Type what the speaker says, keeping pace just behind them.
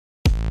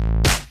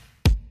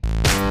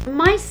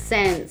My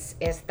sense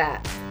is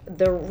that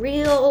the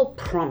real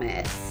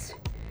promise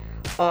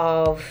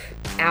of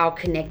our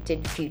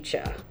connected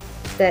future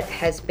that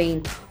has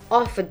been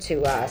offered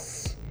to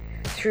us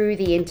through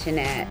the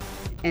internet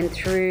and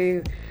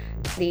through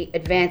the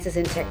advances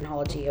in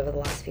technology over the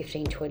last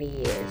 15, 20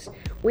 years,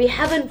 we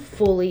haven't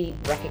fully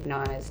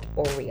recognized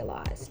or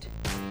realized.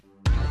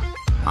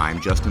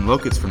 I'm Justin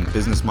Lokitz from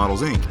Business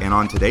Models Inc., and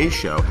on today's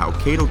show, how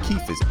Kate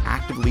O'Keefe is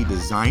actively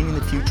designing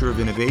the future of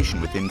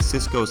innovation within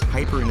Cisco's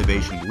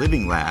Hyper-Innovation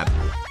Living Lab,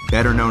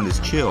 better known as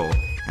CHILL,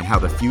 and how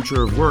the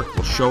future of work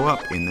will show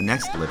up in the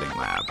next Living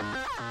Lab.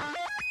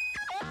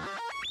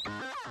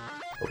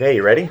 Okay,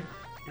 you ready?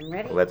 I'm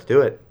ready. Let's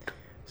do it.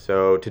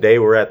 So today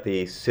we're at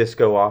the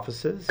Cisco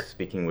offices,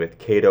 speaking with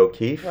Kate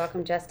O'Keefe.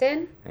 Welcome,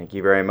 Justin. Thank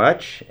you very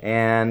much.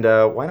 And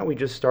why don't we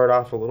just start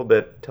off a little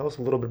bit, tell us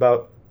a little bit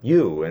about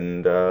you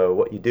and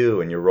what you do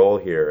and your role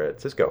here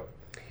at Cisco.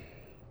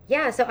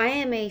 Yeah, so I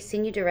am a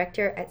senior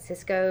director at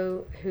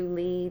Cisco who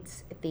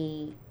leads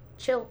the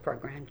CHILL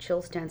program.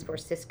 CHILL stands for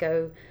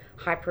Cisco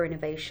Hyper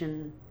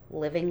Innovation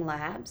Living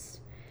Labs.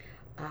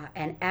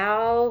 And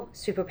our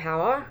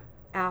superpower,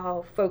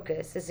 our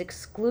focus is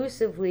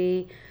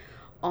exclusively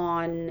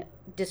on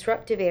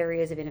disruptive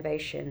areas of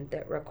innovation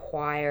that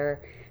require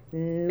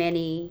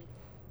many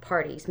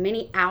parties,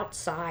 many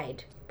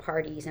outside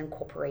parties and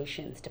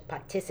corporations to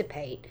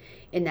participate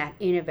in that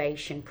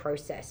innovation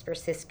process for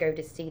Cisco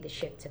to see the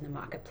shifts in the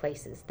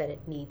marketplaces that it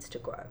needs to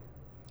grow.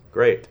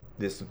 Great.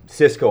 This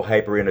Cisco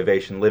Hyper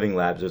Innovation Living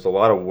Labs, there's a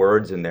lot of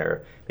words in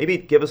there. Maybe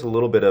give us a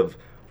little bit of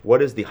what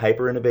does the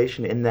hyper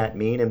innovation in that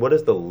mean, and what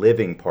is the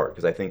living part?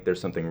 Because I think there's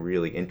something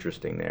really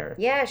interesting there.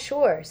 Yeah,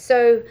 sure.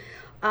 So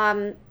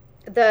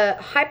the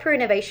hyper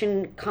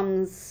innovation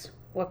comes,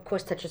 well, of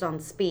course, touches on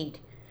speed.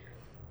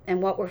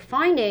 And what we're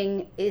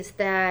finding is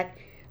that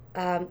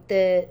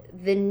the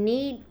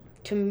need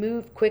to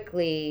move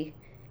quickly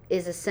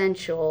is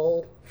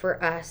essential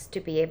for us to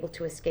be able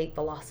to escape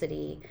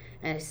velocity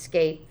and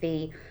escape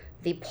the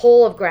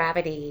pull of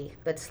gravity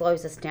that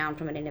slows us down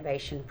from an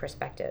innovation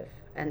perspective.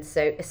 And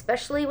so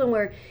especially when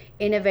we're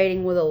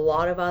innovating with a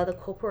lot of other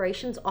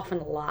corporations,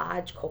 often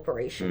large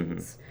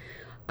corporations,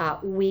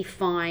 we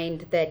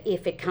find that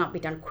if it can't be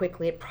done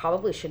quickly, it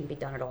probably shouldn't be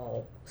done at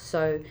all.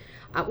 So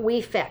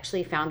we've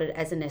actually found it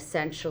as an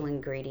essential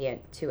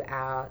ingredient to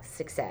our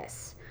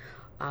success.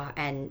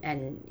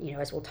 And you know,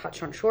 as we'll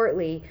touch on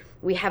shortly,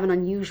 we have an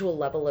unusual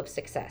level of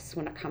success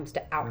when it comes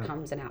to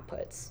outcomes and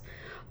outputs.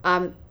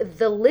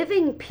 The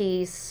living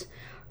piece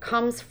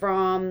comes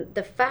from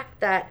the fact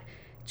that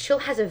CHILL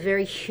has a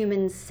very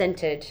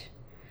human-centered,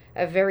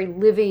 a very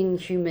living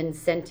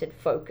human-centered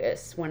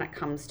focus when it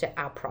comes to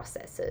our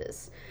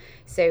processes.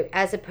 So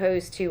as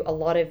opposed to a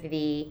lot of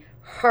the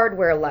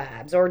hardware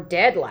labs or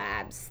dead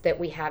labs that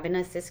we have in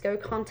a Cisco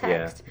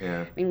context.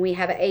 Yeah. I mean, we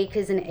have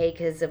acres and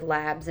acres of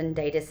labs and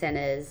data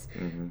centers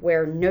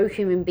where no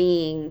human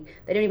being,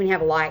 they don't even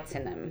have lights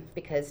in them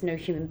because no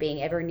human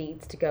being ever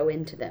needs to go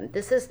into them.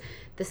 This is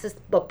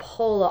the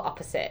polar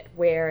opposite,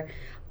 where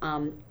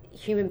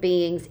human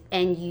beings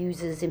and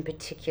users in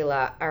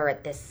particular are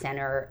at the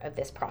center of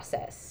this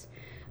process.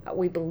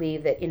 We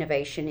believe that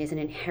innovation is an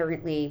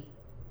inherently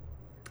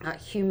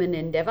human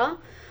endeavor.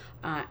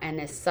 And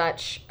as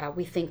such,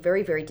 we think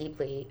very, very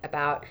deeply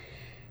about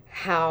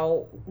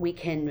how we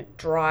can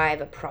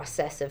drive a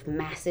process of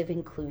massive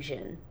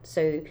inclusion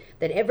so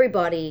that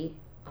everybody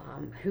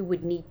who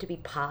would need to be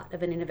part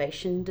of an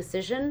innovation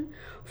decision,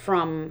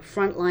 from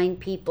frontline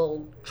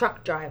people,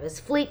 truck drivers,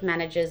 fleet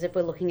managers, if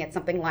we're looking at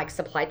something like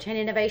supply chain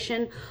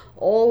innovation,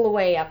 all the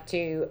way up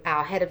to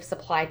our head of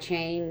supply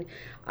chain,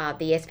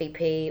 the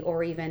SVP,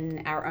 or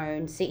even our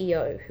own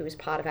CEO, who is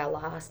part of our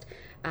last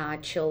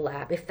CHILL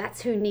lab. If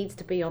that's who needs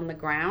to be on the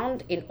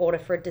ground in order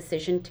for a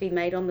decision to be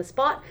made on the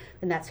spot,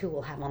 then that's who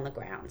we'll have on the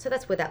ground. So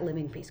that's where that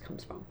living piece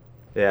comes from.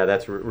 Yeah,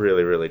 that's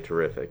really, really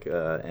terrific.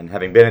 And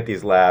having been at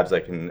these labs, I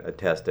can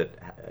attest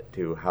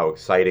to how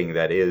exciting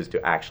that is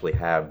to actually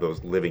have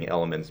those living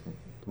elements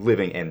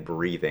living and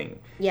breathing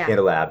in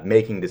a lab,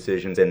 making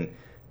decisions, and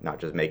not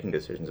just making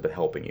decisions, but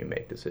helping you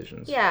make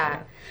decisions.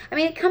 Yeah. I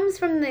mean, it comes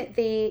from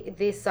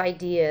this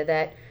idea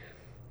that,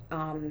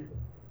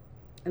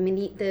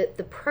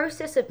 the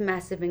process of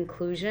massive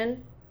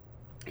inclusion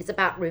is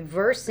about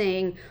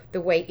reversing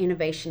the way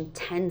innovation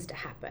tends to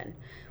happen.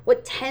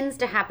 What tends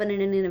to happen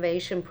in an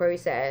innovation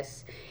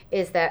process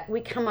is that we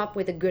come up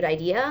with a good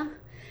idea,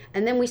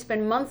 and then we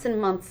spend months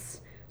and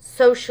months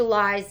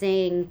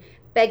socializing,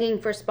 begging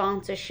for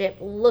sponsorship,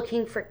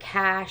 looking for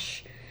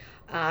cash,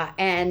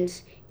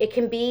 and it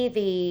can be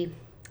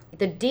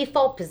the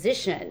default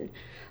position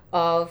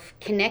of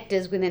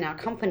connectors within our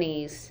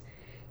companies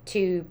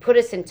to put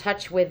us in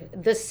touch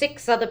with the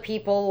 6 other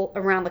people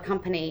around the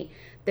company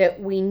that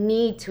we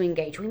need to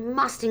engage. We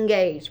must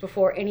engage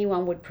before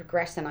anyone would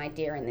progress an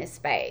idea in this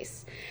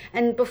space.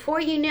 And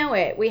before you know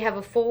it, we have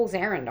a fool's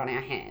errand on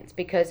our hands,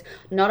 because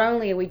not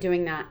only are we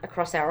doing that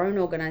across our own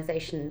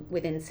organization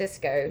within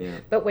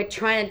Cisco, but we're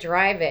trying to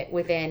drive it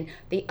within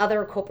the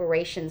other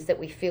corporations that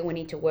we feel we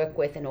need to work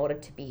with in order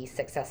to be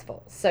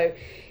successful. So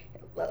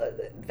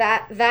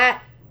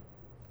that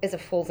is a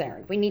fool's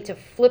errand. We need to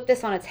flip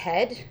this on its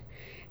head,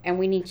 and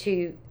we need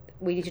to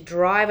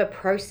drive a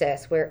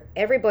process where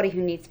everybody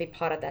who needs to be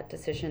part of that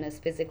decision is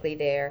physically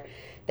there.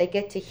 They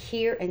get to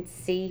hear and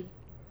see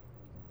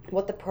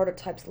what the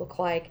prototypes look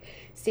like,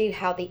 see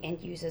how the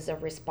end users are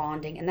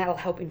responding, and that'll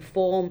help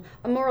inform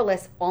a more or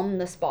less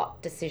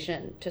on-the-spot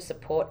decision to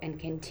support and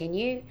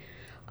continue.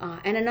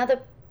 And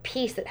another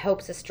piece that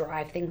helps us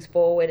drive things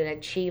forward and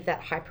achieve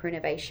that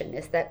hyper-innovation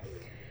is that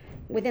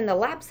within the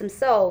labs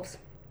themselves,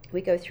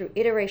 we go through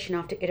iteration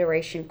after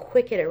iteration,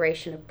 quick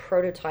iteration of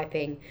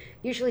prototyping,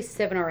 usually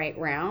 7 or 8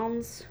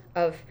 rounds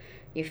of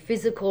your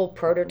physical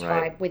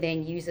prototype with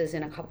end users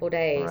in a couple of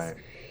days. Right.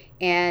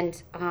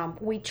 And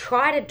we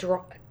try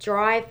to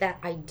drive that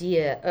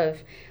idea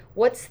of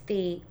what's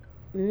the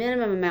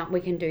minimum amount we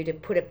can do to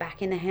put it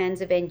back in the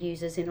hands of end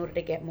users in order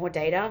to get more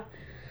data.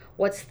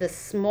 What's the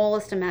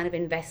smallest amount of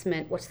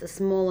investment? What's the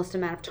smallest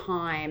amount of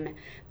time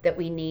that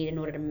we need in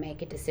order to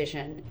make a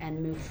decision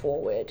and move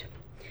forward?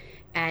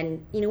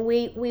 And, you know,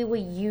 we will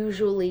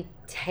usually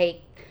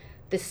take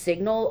the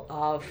signal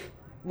of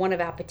one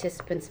of our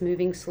participants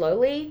moving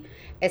slowly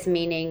as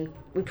meaning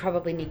we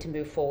probably need to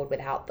move forward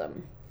without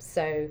them.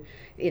 So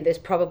there's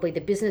probably the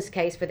business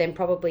case for them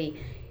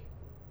probably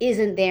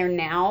isn't there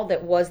now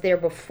that was there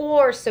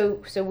before.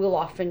 So we'll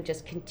often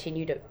just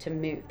continue to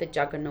move the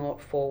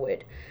juggernaut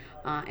forward.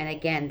 And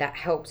again, that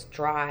helps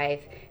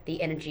drive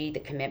the energy, the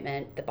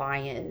commitment, the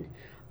buy-in.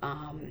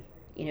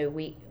 You know,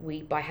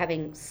 we by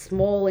having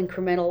small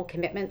incremental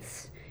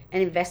commitments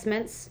and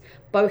investments,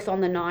 both on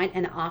the night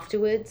and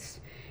afterwards,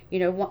 you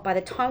know, by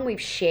the time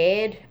we've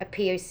shared a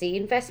POC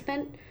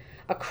investment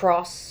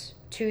across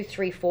 2,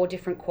 3, 4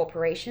 different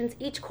corporations,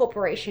 each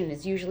corporation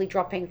is usually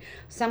dropping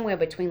somewhere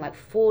between like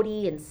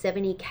 40 and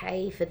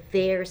 70K for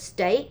their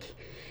stake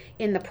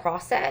in the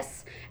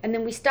process. And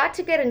then we start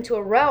to get into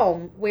a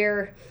realm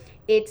where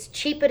it's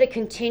cheaper to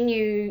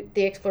continue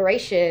the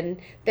exploration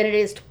than it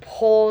is to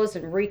pause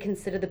and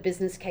reconsider the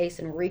business case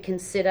and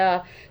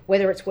reconsider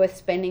whether it's worth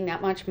spending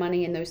that much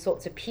money and those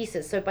sorts of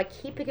pieces. So by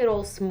keeping it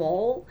all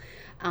small,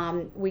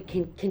 we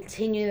can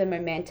continue the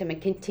momentum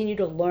and continue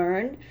to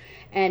learn.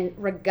 And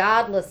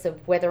regardless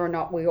of whether or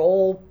not we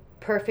all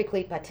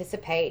perfectly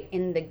participate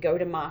in the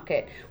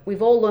go-to-market,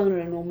 we've all learned an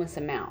enormous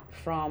amount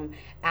from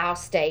our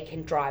stake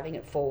in driving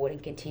it forward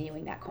and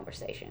continuing that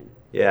conversation.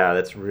 Yeah,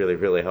 that's really,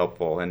 really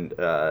helpful, and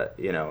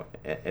you know,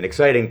 and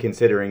exciting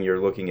considering you're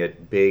looking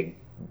at big,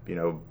 you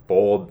know,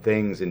 bold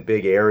things in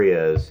big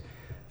areas.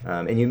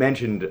 And you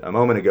mentioned a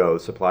moment ago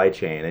supply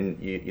chain,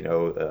 and you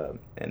know,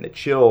 and the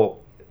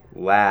Chill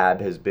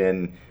Lab has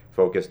been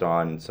focused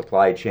on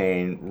supply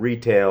chain,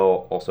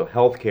 retail, also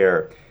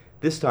healthcare.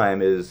 This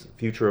time is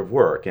future of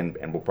work, and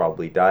we'll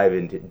probably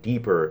dive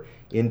deeper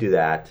into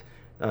that.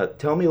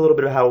 Tell me a little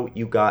bit of how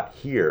you got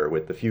here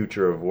with the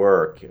future of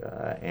work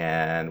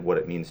and what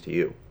it means to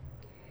you.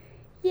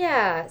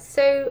 Yeah,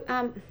 so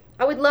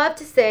I would love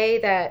to say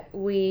that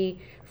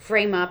we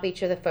frame up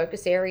each of the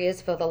focus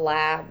areas for the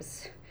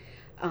labs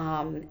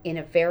in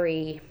a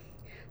very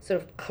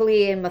sort of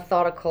clear,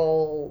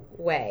 methodical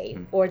way,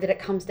 or that it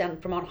comes down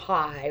from on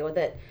high, or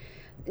that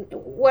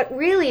what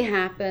really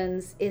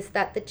happens is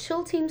that the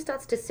Chill team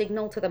starts to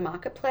signal to the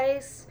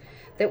marketplace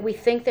that we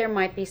think there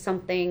might be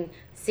something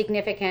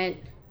significant,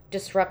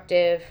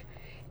 disruptive,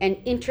 and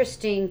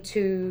interesting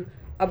to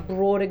a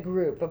broader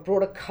group, a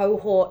broader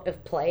cohort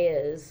of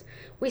players.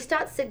 We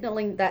start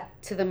signaling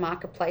that to the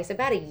marketplace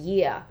about a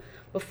year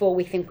before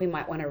we think we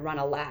might want to run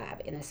a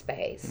lab in a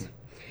space.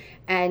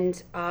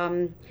 And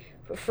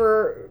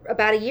for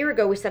about a year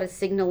ago, we started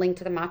signaling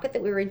to the market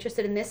that we were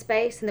interested in this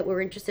space and that we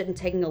were interested in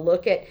taking a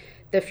look at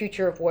the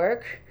future of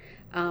work.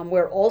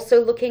 We're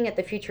also looking at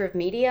the future of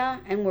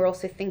media, and we're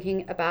also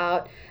thinking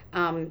about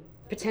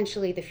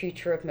potentially the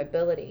future of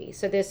mobility.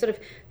 So there's sort of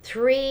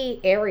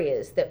 3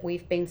 areas that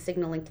we've been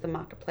signaling to the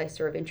marketplace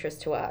are of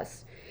interest to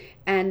us.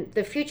 And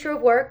the future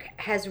of work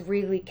has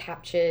really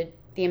captured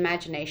the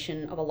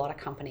imagination of a lot of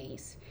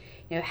companies.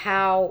 You know,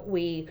 how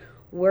we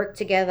work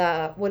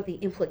together, what the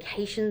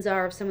implications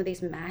are of some of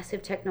these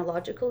massive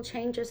technological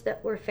changes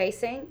that we're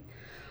facing,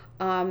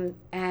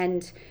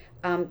 and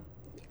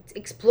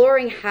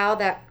exploring how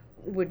that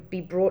would be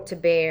brought to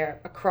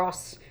bear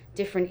across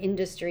different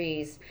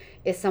industries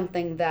is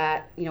something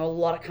that, you know, a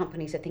lot of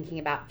companies are thinking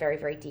about very,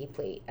 very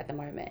deeply at the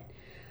moment.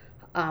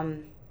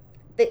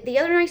 The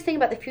other nice thing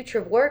about the future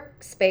of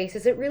work space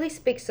is it really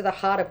speaks to the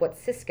heart of what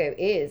Cisco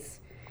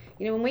is.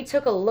 You know, when we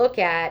took a look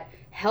at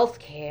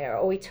healthcare,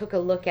 or we took a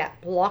look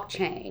at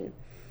blockchain,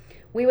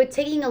 we were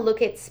taking a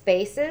look at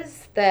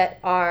spaces that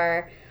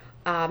are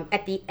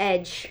at the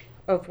edge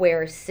of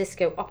where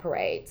Cisco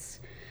operates.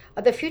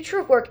 The future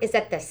of work is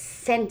at the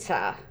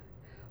center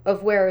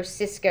of where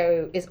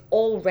Cisco is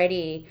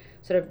already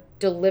sort of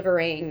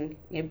delivering,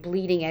 you know,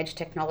 bleeding edge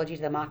technology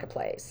to the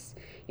marketplace.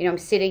 You know, I'm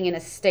sitting in a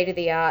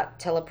state-of-the-art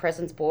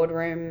telepresence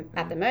boardroom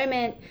at the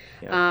moment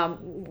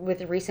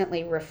with a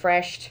recently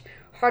refreshed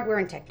hardware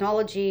and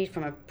technology,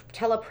 from a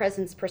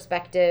telepresence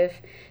perspective.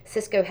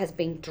 Cisco has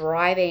been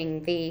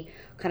driving the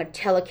kind of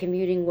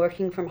telecommuting,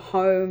 working from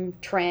home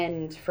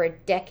trend for a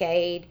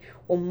decade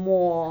or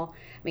more.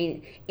 I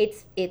mean,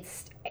 it's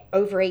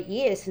over 8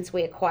 years since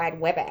we acquired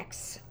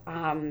WebEx.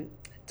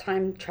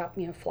 Time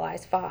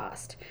flies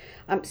fast.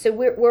 So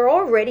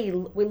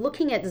we're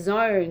looking at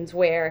zones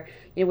where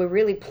we're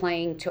really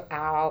playing to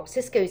our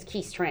Cisco's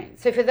key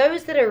strengths. So for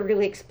those that are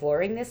really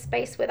exploring this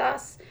space with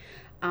us,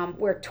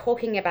 we're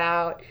talking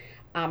about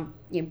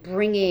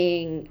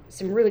bringing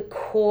some really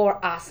core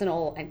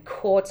arsenal and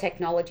core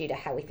technology to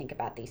how we think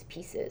about these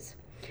pieces.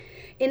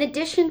 In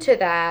addition to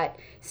that,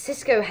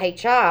 Cisco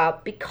HR,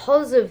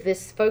 because of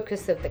this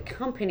focus of the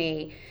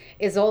company,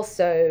 is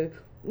also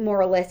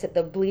more or less at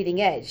the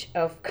bleeding edge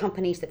of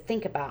companies that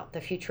think about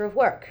the future of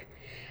work.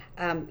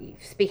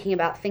 Speaking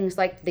about things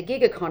like the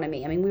gig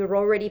economy, I mean, we were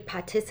already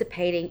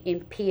participating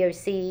in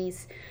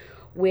POCs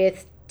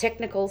with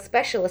technical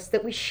specialists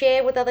that we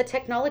share with other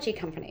technology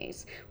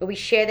companies, where we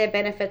share their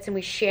benefits and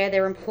we share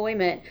their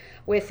employment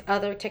with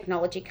other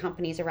technology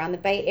companies around the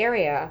Bay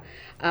Area.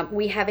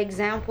 We have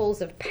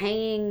examples of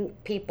paying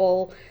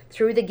people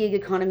through the gig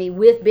economy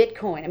with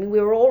Bitcoin. I mean,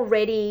 we were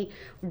already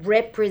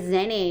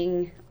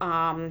representing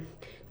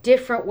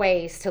different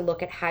ways to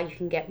look at how you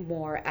can get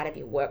more out of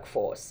your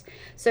workforce.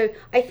 So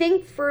I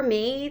think for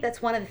me,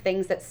 that's one of the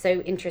things that's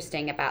so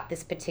interesting about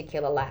this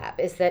particular lab,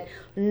 is that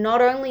not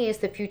only is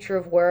the future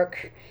of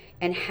work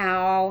and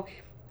how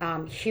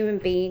human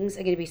beings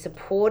are going to be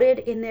supported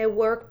in their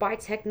work by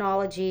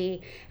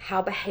technology,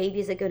 how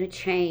behaviors are going to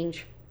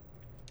change,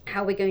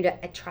 how we're going to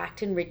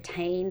attract and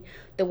retain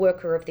the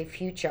worker of the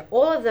future,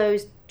 all of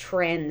those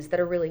trends that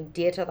are really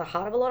dear to the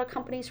heart of a lot of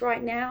companies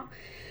right now.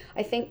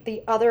 I think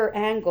the other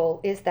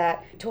angle is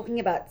that talking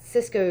about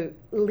Cisco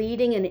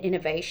leading an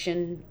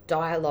innovation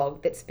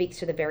dialogue that speaks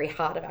to the very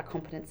heart of our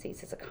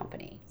competencies as a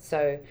company.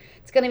 So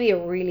it's going to be a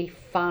really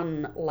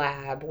fun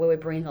lab where we're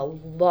bringing a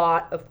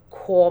lot of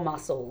core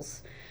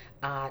muscles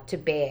to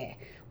bear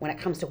when it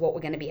comes to what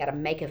we're going to be able to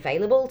make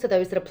available to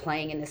those that are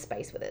playing in this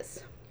space with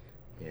us.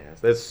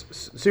 Yes, that's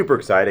super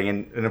exciting.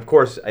 And of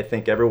course, I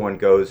think everyone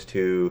goes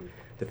to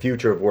the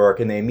future of work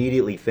and they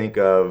immediately think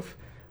of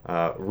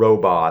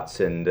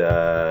robots and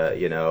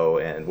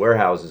and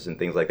warehouses and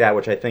things like that,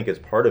 which I think is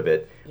part of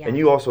it. Yeah. And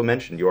you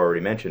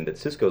already mentioned that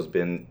Cisco's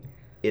been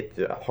at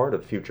the heart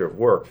of the future of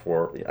work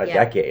for a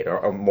decade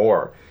or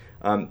more.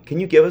 Can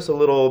you give us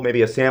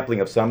maybe a sampling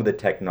of some of the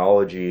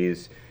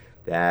technologies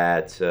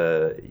that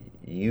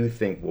you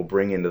think will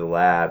bring into the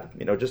lab,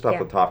 just off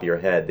the top of your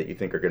head, that you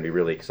think are going to be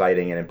really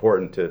exciting and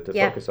important to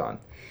focus on?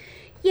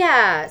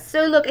 Yeah,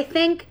 so look, I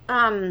think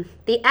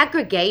the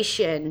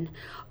aggregation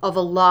of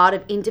a lot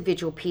of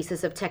individual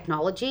pieces of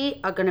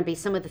technology are going to be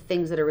some of the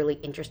things that are really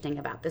interesting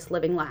about this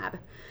living lab.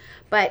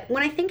 But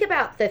when I think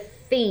about the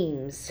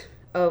themes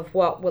of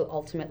what we'll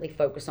ultimately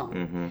focus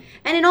on,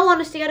 and in all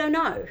honesty, I don't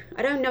know.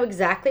 I don't know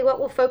exactly what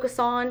we'll focus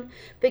on,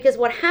 because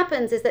what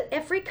happens is that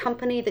every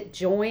company that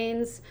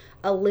joins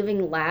a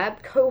living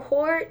lab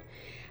cohort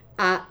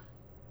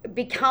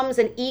becomes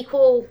an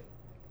equal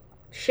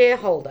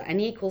shareholder,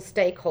 an equal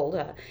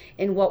stakeholder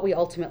in what we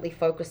ultimately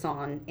focus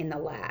on in the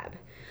lab.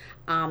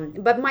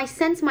 But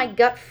my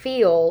gut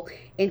feel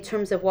in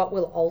terms of what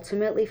we'll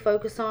ultimately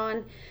focus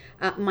on,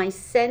 my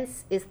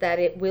sense is that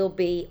it will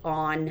be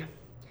on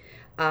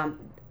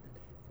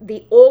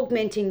the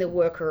augmenting the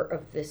worker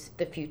of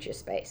the future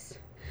space.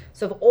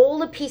 So of all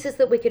the pieces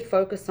that we could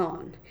focus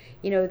on,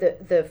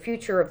 the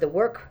future of the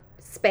work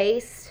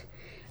space,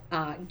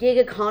 gig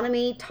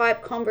economy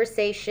type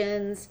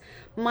conversations,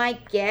 my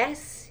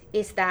guess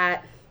is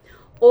that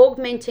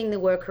augmenting the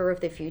worker of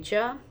the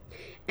future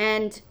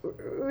and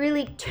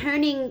really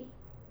turning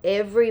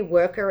every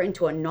worker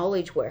into a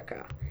knowledge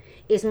worker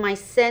is my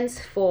sense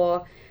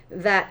for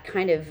that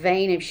kind of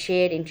vein of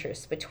shared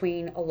interest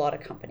between a lot of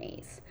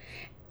companies.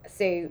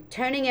 So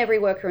turning every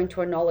worker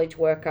into a knowledge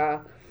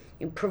worker,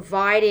 and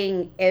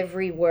providing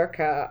every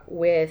worker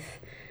with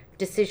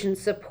decision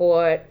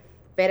support,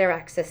 better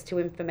access to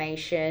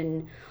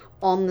information,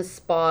 on the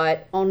spot,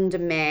 on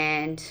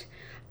demand,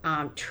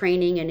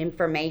 training and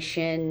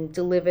information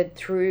delivered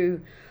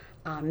through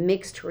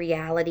mixed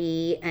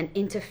reality and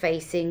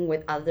interfacing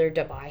with other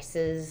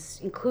devices,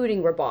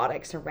 including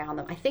robotics around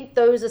them. I think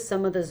those are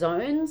some of the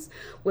zones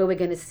where we're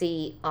going to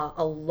see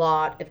a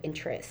lot of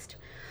interest.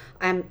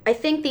 I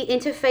think the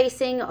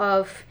interfacing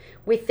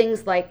with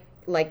things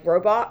like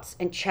robots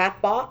and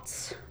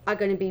chatbots are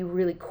going to be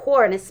really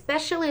core, and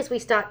especially as we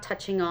start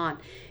touching on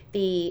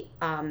the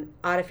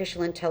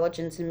artificial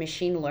intelligence and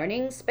machine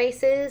learning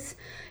spaces,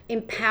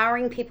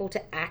 empowering people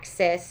to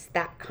access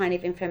that kind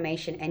of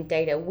information and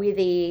data with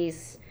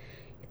ease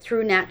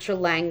through natural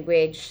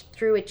language,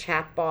 through a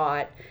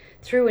chatbot,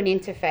 through an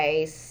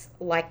interface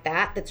like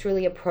that's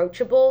really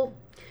approachable,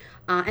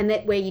 and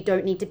that where you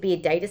don't need to be a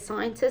data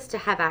scientist to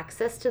have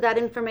access to that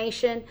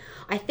information.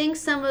 I think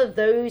some of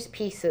those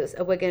pieces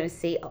we're going to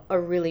see a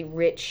really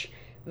rich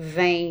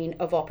vein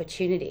of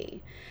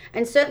opportunity.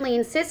 And certainly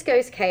in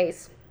Cisco's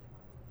case,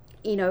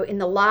 in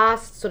the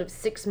last sort of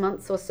 6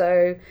 months or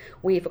so,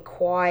 we've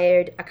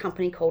acquired a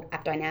company called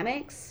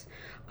AppDynamics.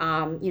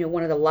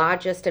 One of the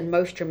largest and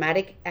most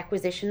dramatic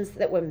acquisitions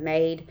that were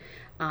made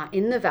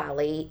in the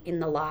Valley in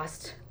the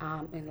last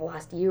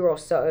year or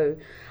so.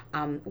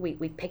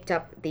 We picked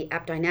up the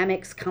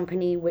AppDynamics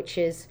company, which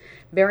is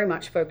very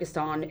much focused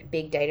on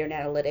big data and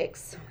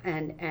analytics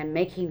and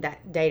making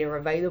that data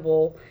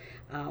available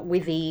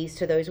with ease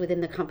to those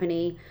within the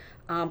company.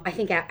 I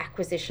think our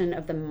acquisition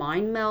of the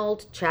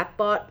MindMeld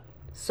chatbot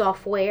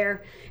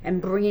software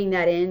and bringing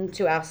that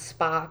into our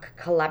Spark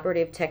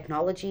collaborative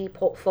technology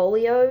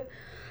portfolio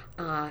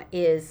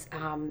is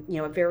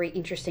a very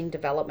interesting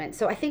development.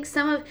 So I think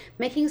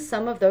making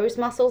some of those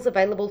muscles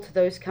available to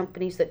those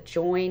companies that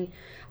join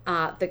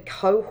the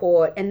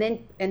cohort, and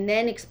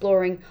then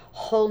exploring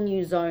whole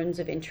new zones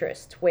of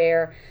interest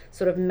where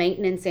sort of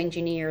maintenance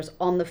engineers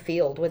on the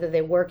field, whether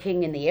they're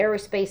working in the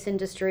aerospace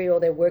industry or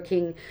they're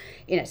working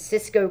in a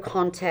Cisco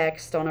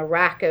context on a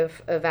rack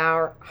of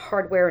our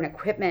hardware and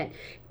equipment,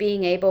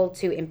 being able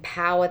to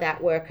empower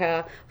that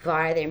worker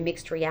via their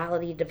mixed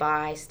reality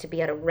device to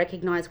be able to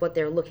recognize what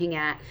they're looking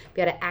at,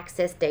 be able to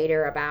access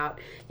data about,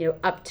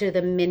 up to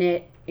the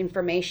minute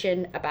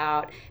information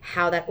about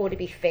how that ought to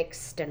be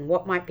fixed and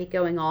what might be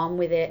going on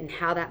with it and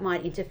how that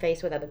might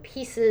interface with other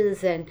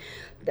pieces, and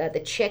the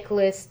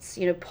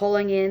checklists,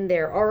 pulling in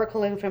their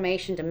Oracle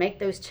information to make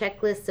those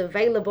checklists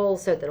available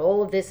so that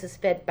all of this is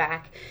fed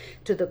back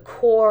to the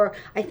core.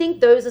 I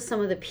think those are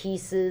some of the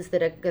pieces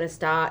that are going to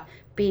start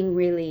being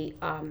really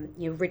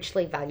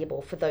richly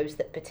valuable for those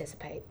that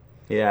participate.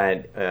 Yeah,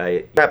 and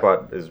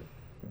chatbot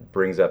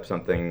brings up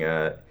something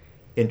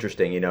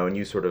interesting, and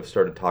you sort of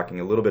started talking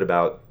a little bit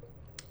about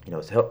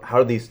how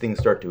do these things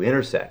start to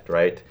intersect,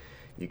 right?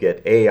 You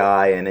get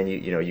AI, and then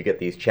you get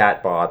these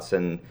chatbots,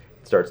 and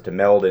it starts to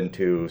meld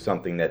into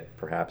something that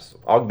perhaps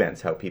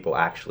augments how people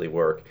actually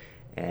work,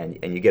 and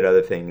you get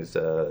other things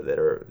that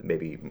are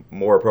maybe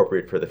more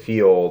appropriate for the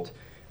field,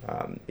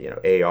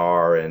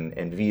 AR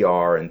and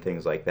VR and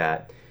things like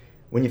that.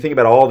 When you think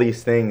about all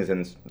these things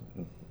and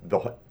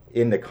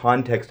in the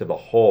context of the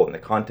whole, in the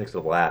context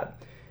of the lab,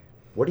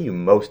 what are you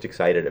most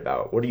excited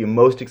about? What are you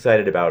most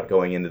excited about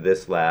going into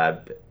this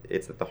lab?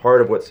 It's at the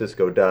heart of what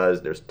Cisco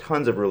does. There's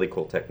tons of really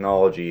cool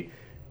technology,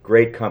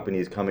 great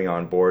companies coming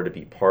on board to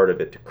be part of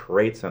it, to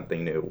create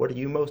something new. What are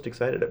you most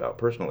excited about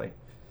personally?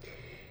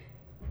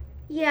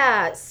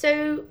 Yeah,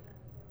 so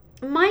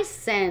my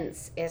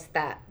sense is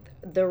that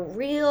the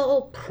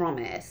real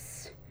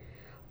promise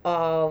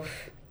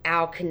of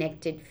our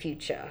connected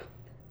future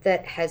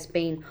that has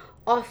been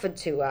offered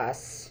to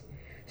us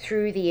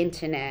through the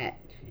internet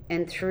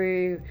and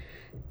through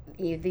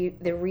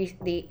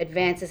the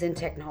advances in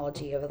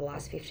technology over the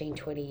last 15,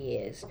 20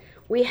 years,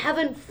 we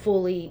haven't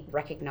fully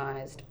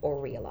recognized or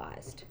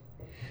realized.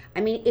 I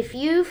mean, if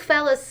you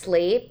fell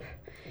asleep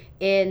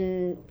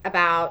in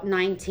about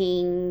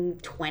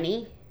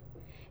 1920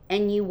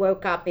 and you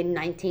woke up in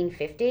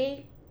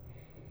 1950,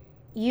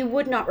 you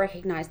would not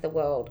recognize the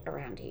world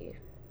around you.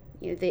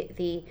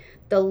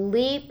 The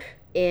leap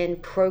in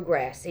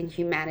progress in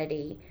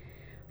humanity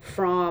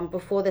from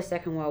before the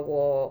Second World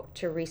War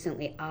to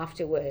recently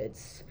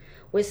afterwards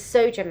was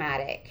so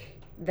dramatic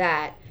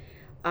that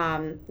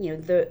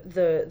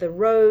the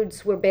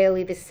roads were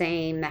barely the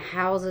same, the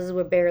houses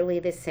were barely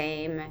the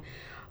same.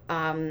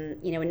 In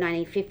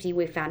 1950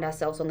 we found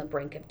ourselves on the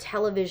brink of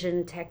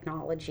television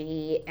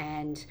technology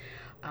and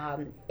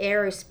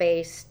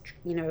aerospace,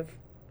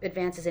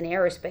 advances in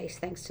aerospace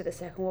thanks to the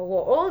Second World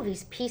War. All of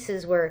these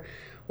pieces were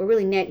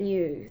really net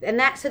new, and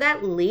that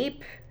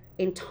leap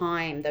in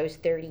time, those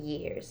 30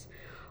 years,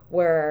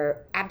 were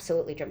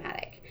absolutely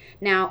dramatic.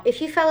 Now, if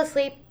you fell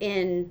asleep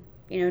in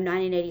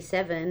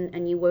 1987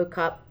 and you woke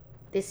up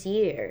this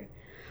year,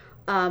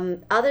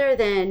 other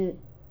than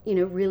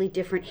really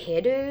different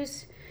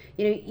hairdos,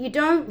 you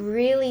don't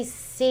really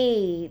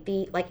see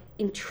the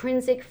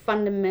intrinsic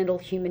fundamental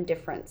human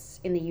difference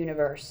in the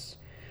universe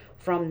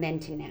from then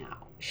to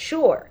now.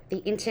 Sure, the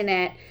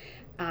internet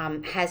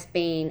has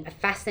been a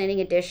fascinating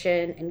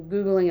addition, and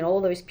Googling and all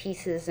those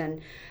pieces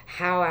and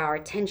how our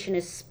attention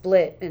is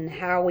split and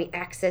how we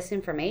access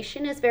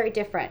information is very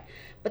different.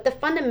 But the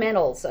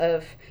fundamentals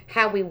of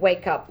how we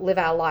wake up, live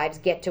our lives,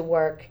 get to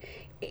work,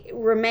 it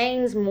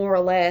remains more or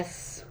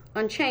less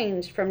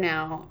unchanged from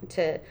now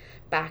to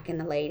back in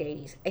the late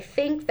 80s. I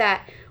think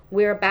that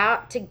we're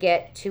about to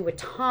get to a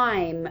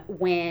time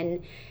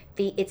when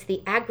it's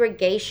the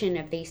aggregation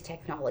of these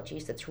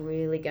technologies that's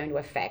really going to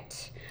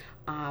affect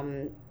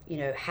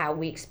how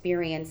we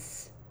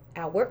experience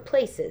our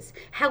workplaces,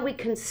 how we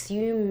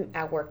consume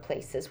our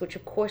workplaces, which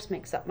of course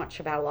makes up much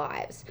of our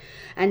lives.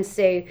 And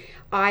so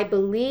I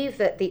believe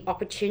that the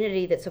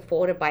opportunity that's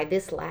afforded by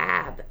this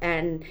lab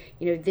and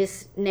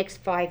this next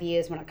 5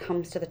 years when it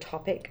comes to the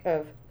topic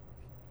of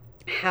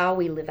how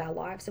we live our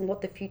lives and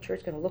what the future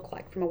is going to look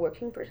like from a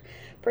working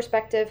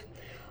perspective,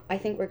 I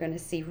think we're going to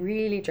see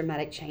really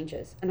dramatic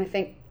changes. And I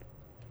think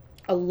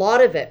a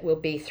lot of it will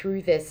be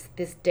through this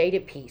data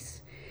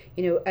piece.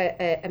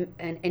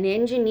 an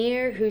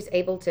engineer who's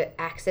able to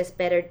access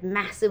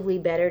massively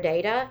better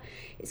data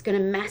is going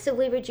to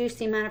massively reduce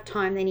the amount of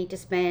time they need to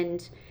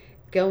spend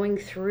going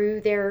through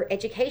their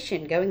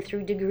education, going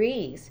through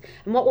degrees.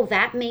 And what will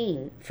that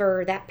mean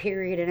for that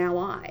period in our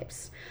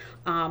lives?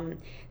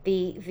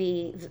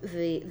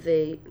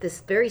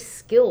 This very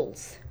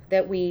skills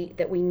that we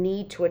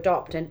need to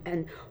adopt,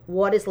 and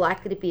what is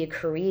likely to be a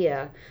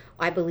career,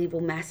 I believe,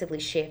 will massively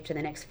shift in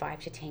the next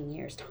 5 to 10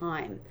 years'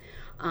 time.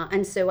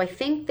 And so I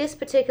think this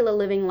particular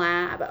living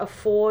lab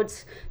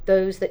affords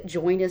those that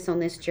join us on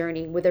this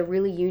journey with a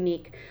really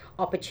unique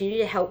opportunity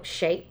to help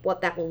shape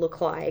what that will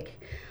look like.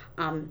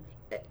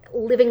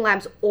 Living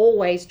labs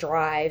always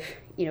drive,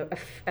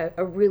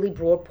 a really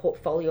broad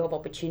portfolio of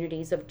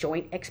opportunities of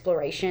joint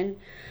exploration.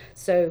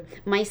 So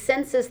my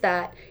sense is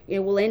that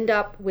we'll end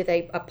up with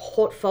a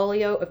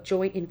portfolio of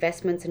joint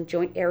investments and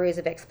joint areas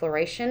of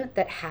exploration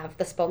that have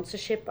the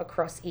sponsorship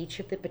across each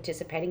of the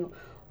participating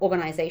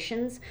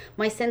organizations.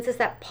 My sense is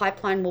that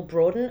pipeline will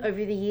broaden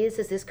over the years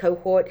as this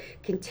cohort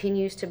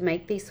continues to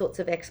make these sorts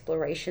of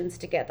explorations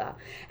together.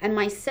 And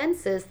my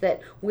sense is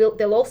that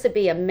there'll also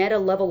be a meta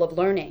level of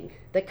learning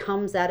that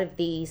comes out of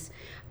these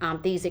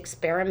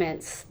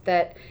experiments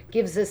that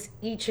gives us,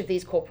 each of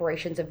these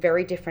corporations, a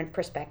very different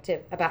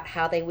perspective about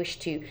how they wish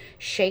to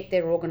shape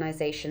their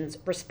organizations,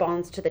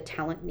 respond to the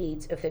talent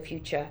needs of the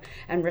future,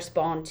 and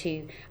respond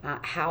to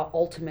how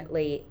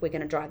ultimately we're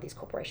going to drive these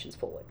corporations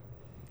forward.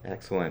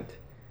 Excellent.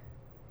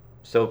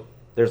 So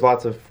there's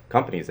lots of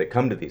companies that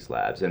come to these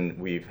labs, and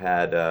we've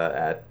had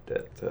at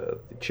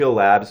Chill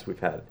Labs, we've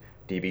had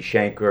DB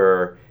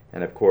Schenker,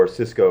 and of course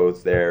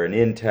Cisco's there, and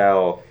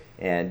Intel,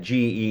 and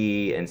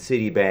GE, and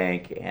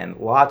Citibank, and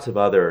lots of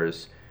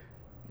others.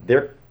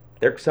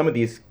 Some of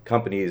these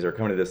companies are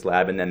coming to this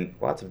lab, and then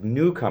lots of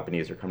new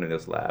companies are coming to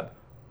this lab.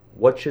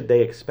 What should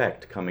they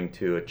expect coming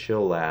to a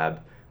Chill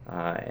Lab,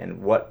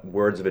 and what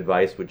words of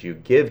advice would you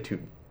give to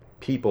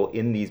people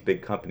in these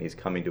big companies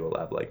coming to a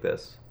lab like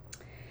this?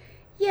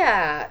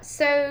 Yeah,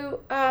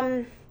 so,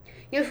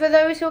 for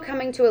those who are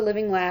coming to a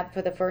living lab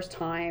for the first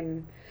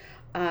time,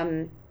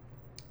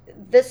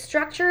 the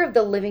structure of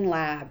the living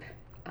lab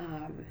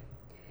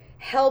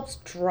helps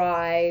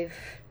drive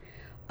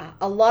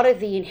a lot of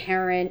the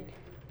inherent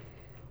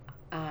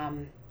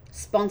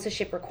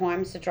sponsorship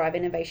requirements to drive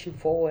innovation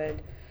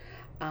forward.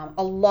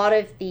 A lot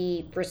of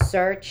the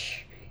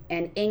research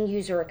and end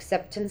user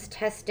acceptance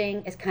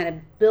testing is kind of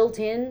built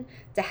in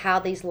to how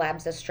these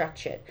labs are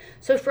structured.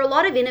 So for a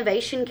lot of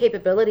innovation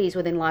capabilities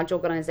within large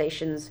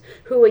organizations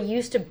who are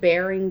used to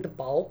bearing the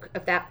bulk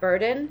of that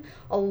burden,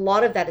 a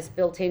lot of that is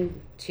built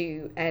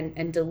into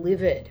and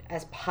delivered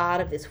as part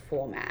of this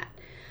format.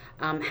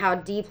 How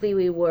deeply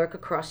we work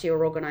across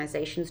your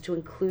organizations to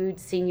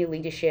include senior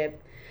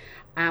leadership,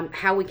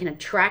 how we can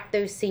attract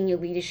those senior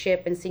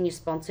leadership and senior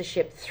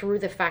sponsorship through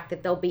the fact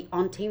that they'll be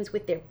on teams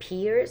with their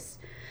peers.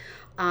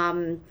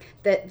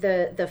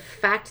 The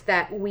fact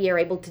that we are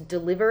able to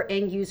deliver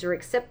end user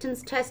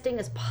acceptance testing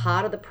as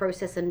part of the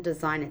process and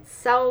design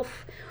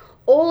itself.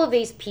 All of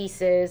these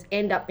pieces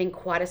end up being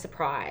quite a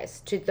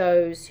surprise to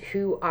those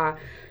who are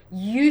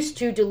used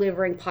to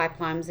delivering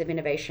pipelines of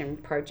innovation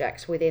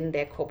projects within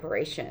their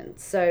corporation.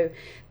 So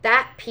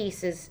that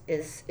piece is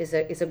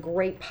a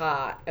great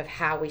part of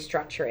how we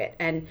structure it.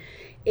 And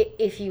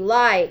if you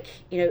like,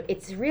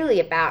 it's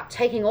really about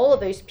taking all of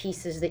those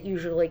pieces that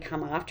usually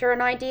come after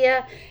an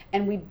idea,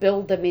 and we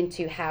build them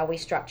into how we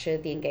structure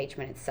the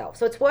engagement itself.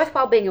 So it's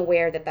worthwhile being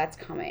aware that that's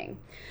coming.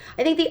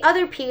 I think the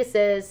other piece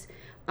is,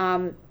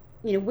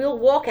 we'll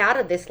walk out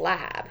of this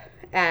lab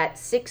at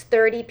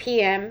 6:30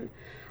 p.m.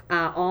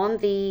 On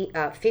the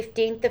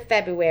 15th of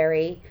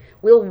February.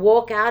 We'll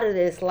walk out of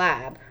this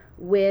lab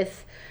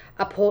with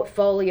a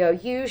portfolio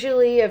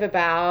usually of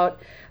about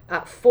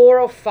 4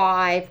 or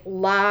 5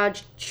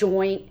 large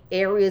joint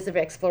areas of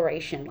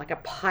exploration, like a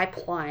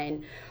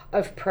pipeline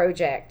of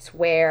projects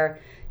where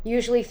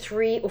usually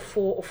 3 or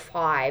 4 or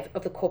 5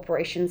 of the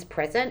corporations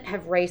present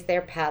have raised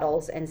their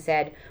paddles and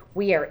said,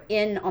 we are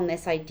in on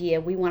this idea,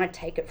 we want to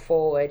take it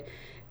forward.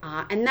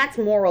 And that's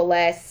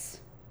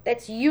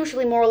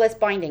usually more or less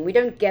binding. We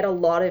don't get a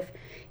lot of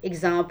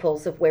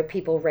examples of where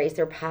people raise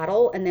their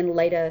paddle and then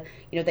later,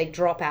 they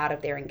drop out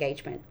of their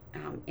engagement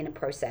in a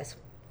process.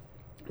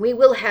 We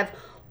will have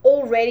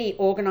already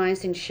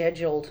organized and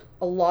scheduled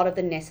a lot of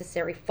the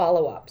necessary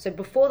follow-up. So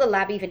before the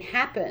lab even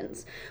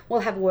happens,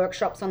 we'll have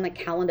workshops on the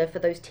calendar for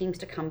those teams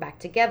to come back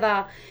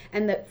together,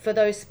 and for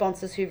those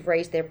sponsors who've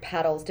raised their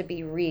paddles to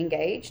be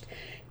re-engaged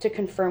to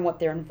confirm what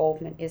their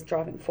involvement is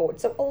driving forward.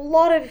 So a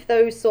lot of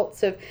those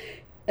sorts of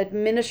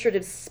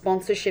administrative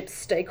sponsorship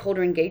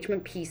stakeholder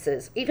engagement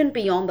pieces, even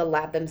beyond the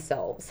lab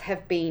themselves,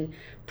 have been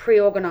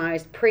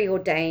pre-organized,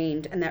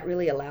 preordained, and that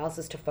really allows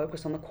us to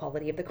focus on the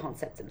quality of the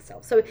concepts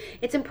themselves. So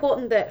it's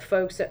important that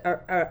folks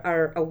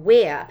are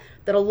aware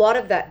that a lot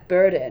of that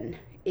burden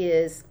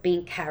is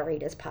being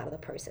carried as part of the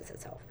process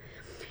itself.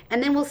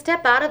 And then we'll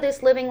step out of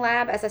this living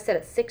lab, as I said,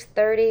 at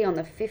 6:30 on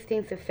the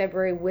 15th of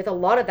February with a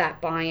lot of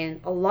that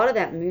buy-in, a lot of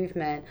that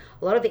movement,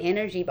 a lot of the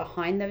energy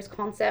behind those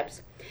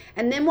concepts.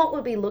 And then what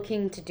we'll be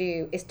looking to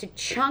do is to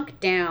chunk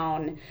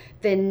down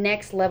the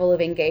next level of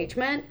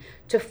engagement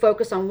to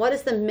focus on what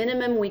is the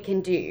minimum we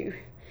can do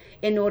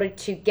in order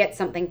to get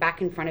something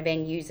back in front of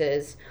end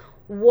users.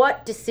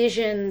 What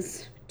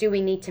decisions do we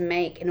need to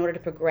make in order to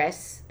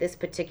progress this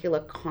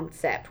particular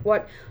concept?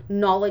 What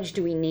knowledge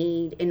do we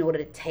need in order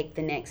to take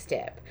the next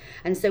step?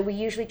 And so we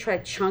usually try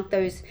to chunk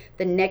the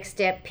next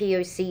step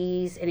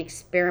POCs and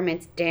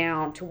experiments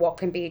down to what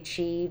can be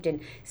achieved in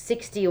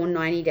 60 or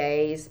 90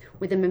 days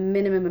with a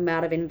minimum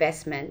amount of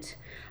investment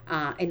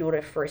in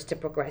order for us to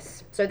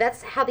progress. So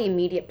that's how the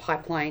immediate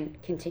pipeline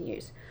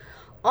continues.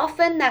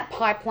 Often that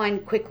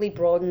pipeline quickly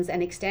broadens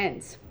and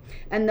extends.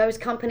 And those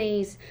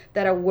companies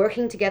that are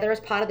working together as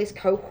part of this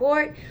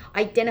cohort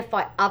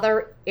identify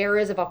other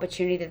areas of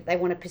opportunity that they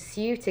want to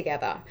pursue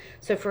together.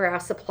 So for our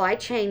supply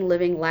chain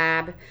living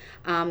lab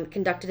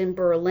conducted in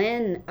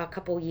Berlin a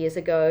couple years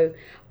ago,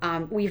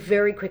 we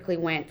very quickly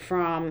went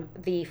from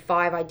the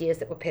 5 ideas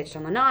that were pitched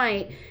on the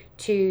night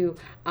to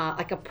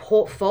like a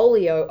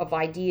portfolio of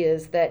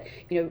ideas that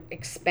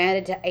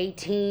expanded to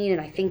 18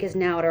 and I think is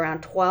now at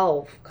around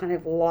 12 kind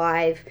of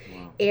live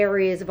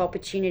areas of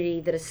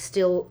opportunity that are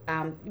still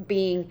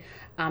being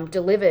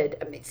delivered.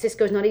 I mean,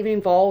 Cisco's not even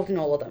involved in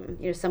all of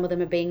them. Some of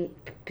them are being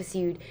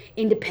pursued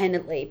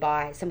independently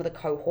by some of the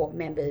cohort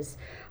members,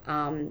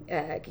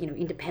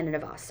 independent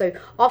of us. So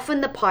often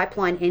the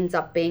pipeline ends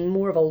up being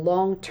more of a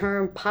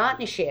long-term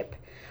partnership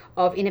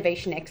of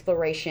innovation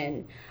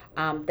exploration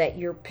that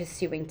you're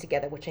pursuing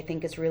together, which I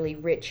think is really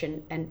rich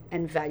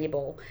and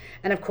valuable.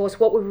 And of course,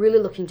 what we're really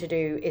looking to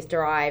do is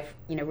derive,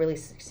 really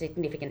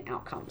significant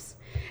outcomes.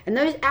 And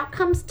those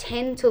outcomes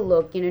tend to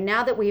look,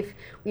 now that we've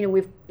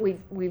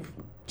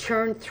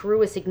churned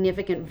through a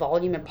significant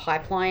volume and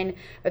pipeline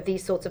of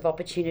these sorts of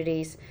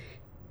opportunities,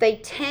 they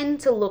tend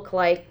to look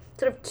like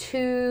sort of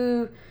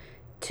two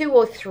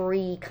or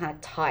three kind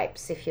of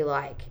types, if you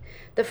like.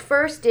 The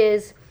first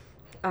is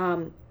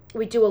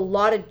we do a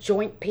lot of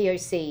joint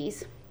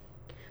POCs.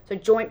 So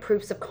joint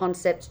proofs of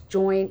concepts,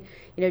 joint,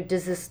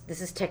 does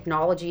this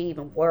technology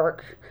even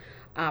work?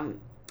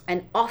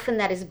 And often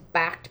that is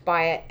backed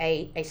by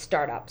a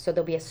startup. So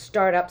there'll be a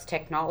startup's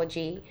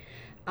technology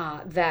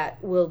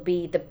that will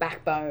be the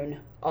backbone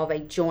of a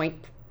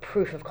joint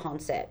proof of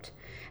concept.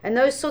 And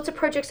those sorts of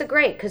projects are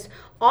great because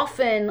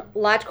often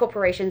large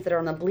corporations that are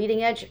on the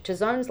bleeding edge to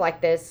zones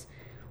like this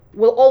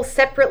will all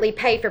separately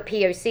pay for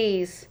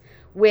POCs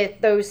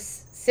with those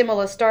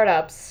similar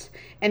startups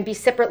and be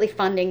separately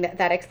funding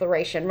that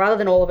exploration rather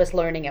than all of us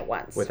learning at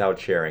once. Without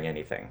sharing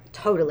anything.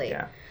 Totally.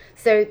 Yeah.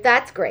 So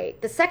that's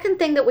great. The second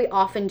thing that we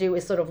often do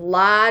is sort of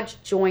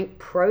large joint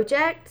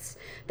projects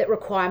that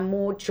require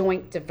more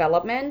joint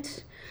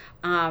development.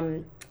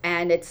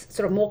 And it's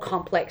sort of more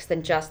complex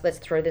than just let's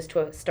throw this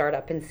to a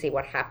startup and see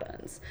what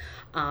happens.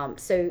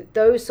 So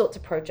those sorts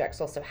of projects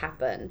also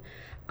happen.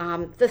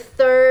 The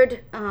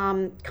third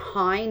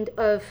kind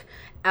of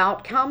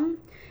outcome,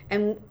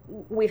 and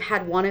we've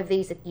had one of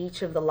these at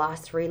each of the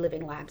last 3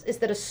 living labs, is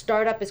that a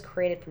startup is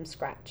created from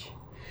scratch.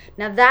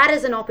 Now that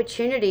is an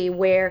opportunity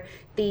where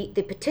the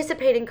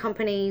participating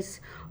companies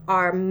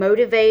are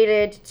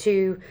motivated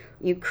to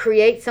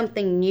create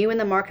something new in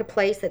the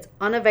marketplace that's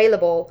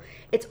unavailable.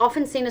 It's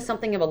often seen as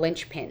something of a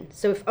linchpin.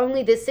 So if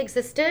only this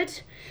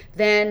existed,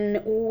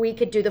 then we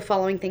could do the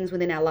following things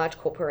within our large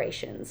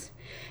corporations.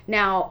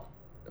 Now,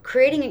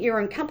 creating your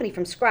own company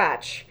from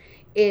scratch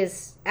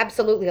is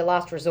absolutely a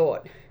last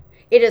resort.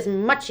 It is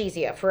much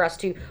easier for us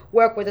to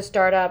work with a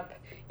startup,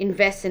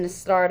 invest in a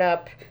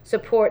startup,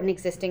 support an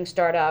existing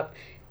startup.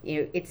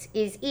 It's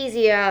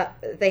easier.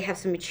 They have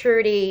some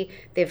maturity.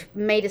 They've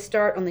made a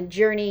start on the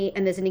journey,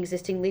 and there's an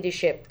existing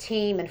leadership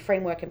team and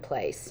framework in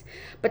place.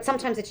 But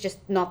sometimes it's just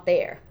not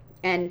there.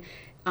 And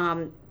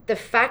the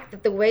fact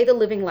that the way the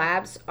living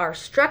labs are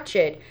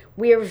structured,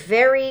 we are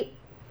very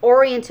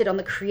oriented on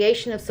the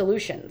creation of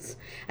solutions,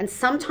 and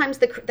sometimes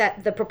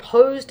the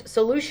proposed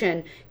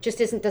solution just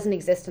doesn't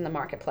exist in the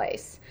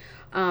marketplace.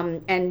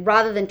 And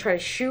rather than try to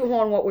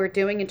shoehorn what we're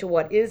doing into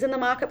what is in the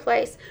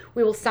marketplace,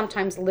 we will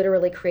sometimes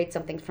literally create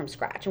something from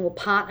scratch, and we'll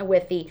partner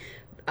with the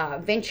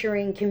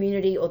venturing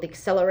community or the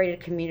accelerated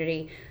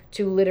community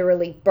to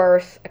literally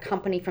birth a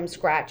company from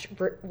scratch,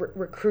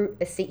 recruit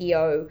a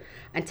CEO,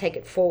 and take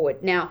it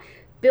forward. Now,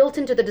 built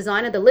into the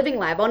design of the living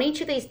lab, on each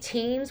of these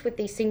teams with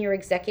these senior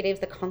executives,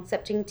 the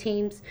concepting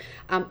teams,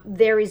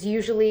 there is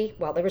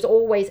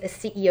always a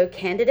CEO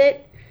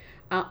candidate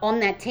on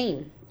that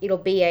team. It'll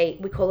be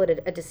we call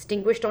it a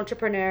distinguished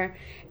entrepreneur,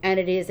 and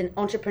it is an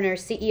entrepreneur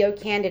CEO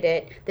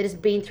candidate that has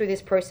been through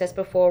this process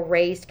before,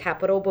 raised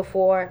capital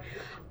before,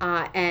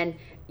 and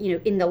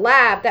in the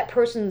lab, that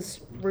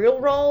person's real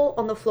role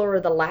on the floor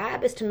of the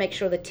lab is to make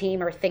sure the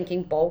team are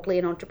thinking boldly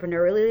and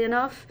entrepreneurially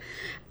enough,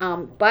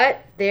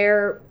 but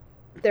they're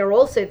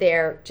also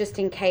there just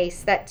in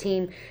case that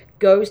team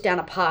goes down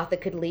a path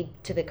that could lead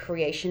to the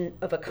creation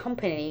of a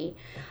company.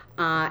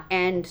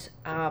 And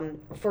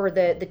for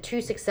the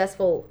two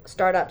successful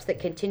startups that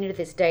continue to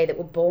this day that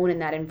were born in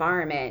that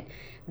environment,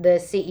 the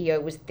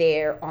CEO was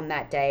there on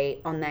that day,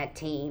 on that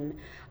team.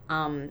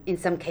 In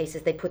some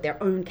cases, they put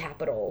their own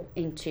capital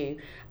into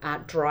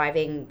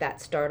driving that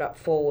startup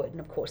forward. And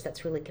of course,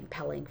 that's really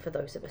compelling for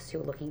those of us who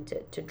are looking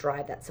to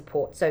drive that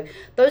support. So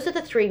those are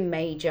the three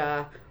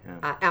major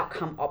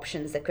outcome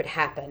options that could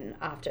happen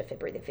after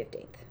February the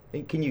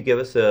 15th. Can you give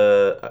us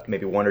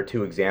maybe one or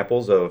two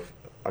examples of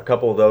a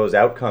couple of those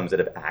outcomes that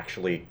have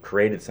actually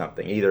created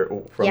something, either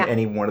from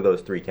any one of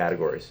those three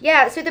categories?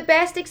 Yeah, so the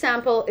best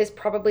example is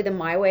probably the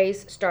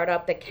MyWays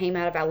startup that came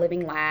out of our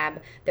living lab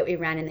that we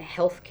ran in the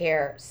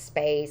healthcare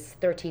space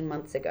 13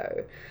 months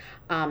ago.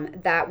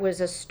 That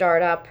was a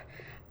startup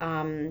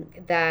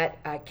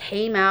that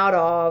came out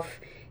of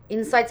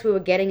insights we were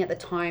getting at the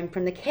time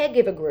from the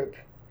caregiver group.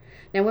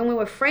 Now, when we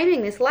were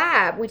framing this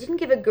lab, we didn't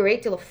give a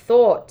great deal of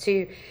thought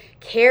to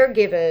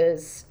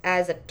caregivers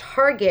as a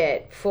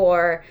target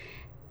for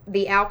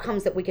the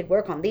outcomes that we could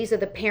work on. These are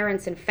the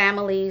parents and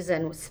families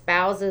and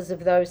spouses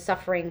of those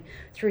suffering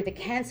through the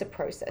cancer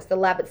process. The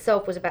lab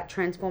itself was about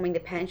transforming the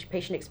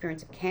patient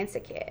experience of cancer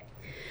care.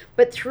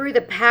 But through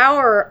the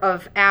power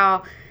of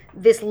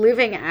this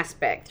living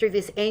aspect, through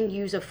this end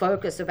user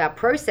focus of our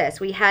process,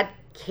 we had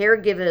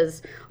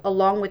caregivers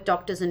along with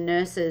doctors and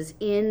nurses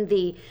in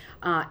the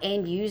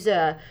end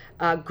user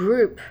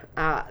group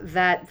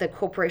that the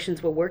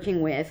corporations were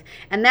working with.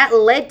 And that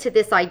led to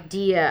this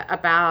idea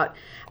about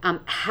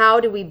how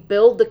do we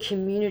build the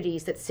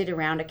communities that sit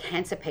around a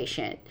cancer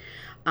patient.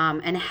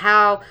 And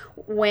how,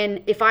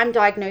 if I'm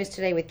diagnosed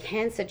today with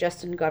cancer,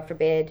 Justin, God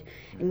forbid,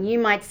 and you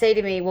might say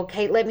to me, well,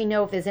 Kate, let me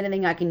know if there's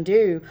anything I can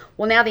do.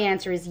 Well, now the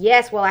answer is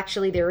yes. Well,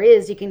 actually there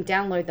is. You can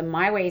download the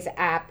MyWays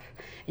app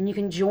and you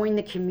can join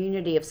the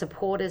community of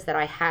supporters that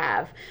I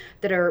have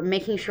that are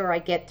making sure I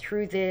get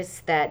through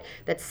this, that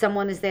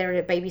someone is there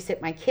to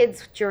babysit my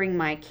kids during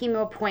my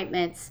chemo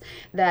appointments,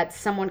 that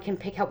someone can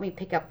help me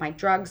pick up my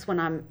drugs when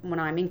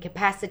I'm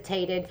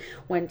incapacitated,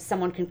 when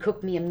someone can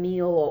cook me a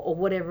meal or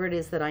whatever it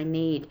is that I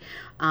need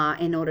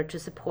in order to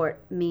support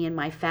me and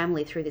my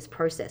family through this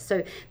process.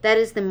 So that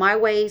is the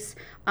MyWays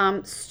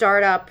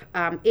startup.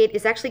 It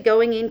is actually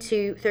going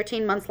into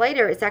 13 months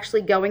later. It's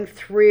actually going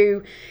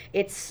through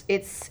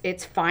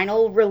its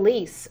final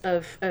release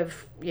of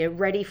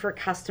ready for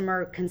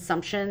customer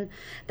consumption.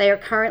 They are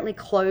currently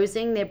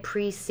closing their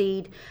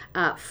pre-seed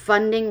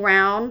funding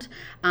round,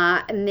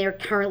 and they're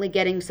currently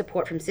getting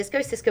support from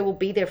Cisco. Cisco will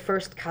be their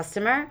first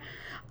customer.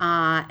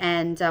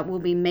 And we'll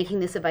be making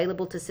this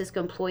available to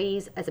Cisco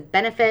employees as a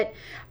benefit.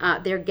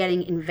 They're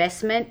getting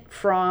investment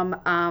from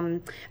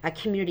a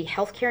community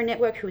healthcare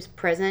network who is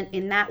present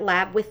in that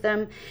lab with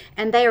them.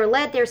 And they are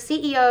led, their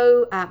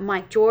CEO,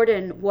 Mike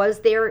Jordan,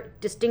 was their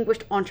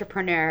distinguished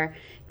entrepreneur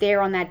there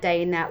on that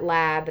day in that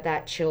lab,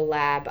 that chill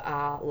lab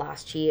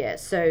last year.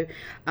 So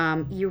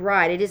you're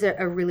right, it is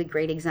a really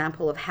great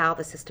example of how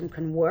the system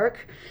can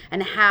work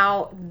and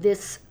how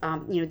this,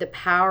 the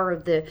power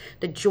of the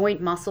joint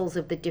muscles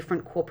of the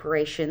different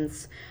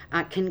corporations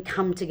can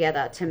come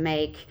together to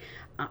make,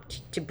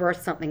 to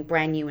birth something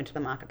brand new into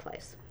the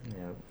marketplace.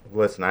 Yeah.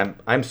 Listen,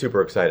 I'm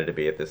super excited to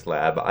be at this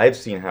lab. I've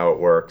seen how it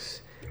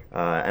works,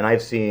 and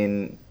I've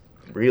seen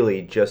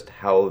really just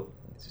how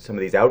some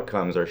of these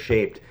outcomes are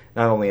shaped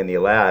not only in the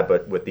lab,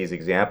 but with these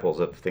examples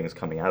of things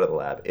coming out of the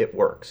lab. It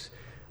works.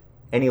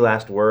 Any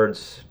last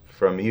words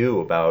from you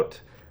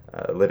about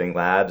Living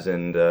Labs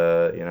and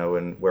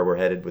and where we're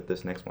headed with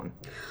this next one?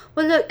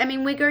 Well, look, I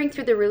mean, we're going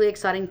through the really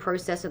exciting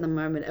process at the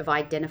moment of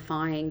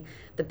identifying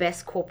the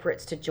best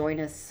corporates to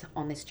join us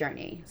on this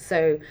journey.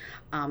 So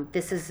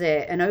this is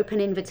an open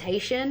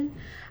invitation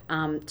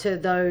to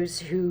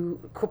those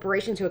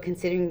corporations who are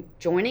considering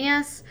joining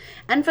us,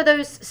 and for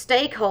those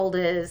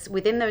stakeholders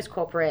within those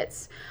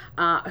corporates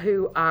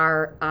who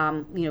are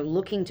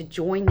looking to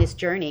join this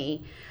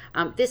journey.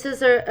 This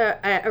is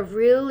a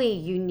really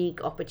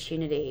unique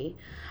opportunity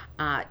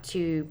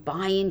to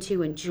buy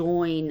into and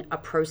join a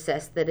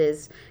process that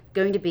is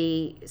going to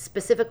be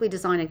specifically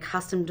designed and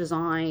custom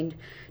designed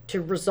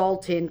to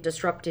result in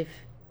disruptive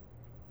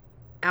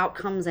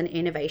outcomes and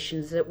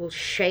innovations that will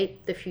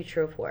shape the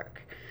future of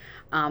work.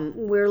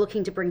 We're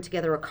looking to bring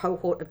together a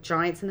cohort of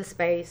giants in the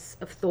space,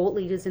 of thought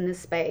leaders in this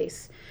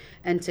space,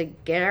 and to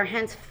get our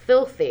hands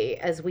filthy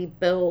as we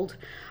build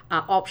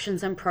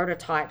options and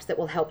prototypes that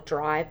will help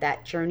drive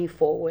that journey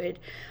forward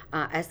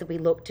as we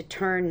look to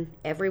turn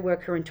every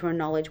worker into a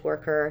knowledge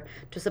worker,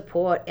 to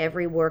support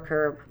every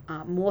worker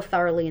more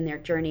thoroughly in their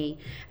journey,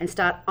 and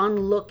start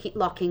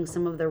unlocking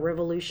some of the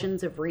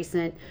revolutions of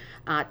recent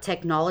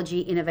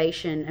technology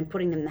innovation and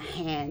putting them in the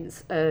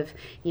hands of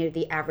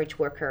the average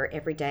worker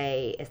every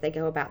day as they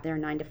go about their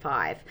 9 to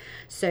 5.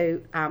 So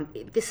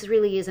this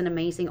really is an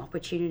amazing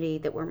opportunity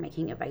that we're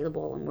making available,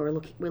 and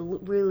we're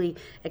really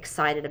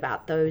excited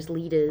about those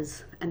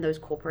leaders and those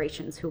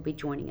corporations who will be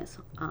joining us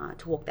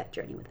to walk that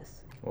journey with us.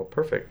 Well,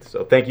 perfect.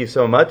 So thank you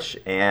so much,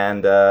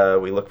 and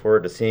we look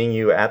forward to seeing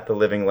you at the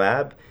Living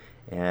Lab.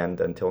 And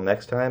until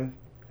next time,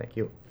 thank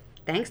you.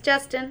 Thanks,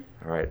 Justin.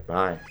 All right,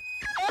 bye.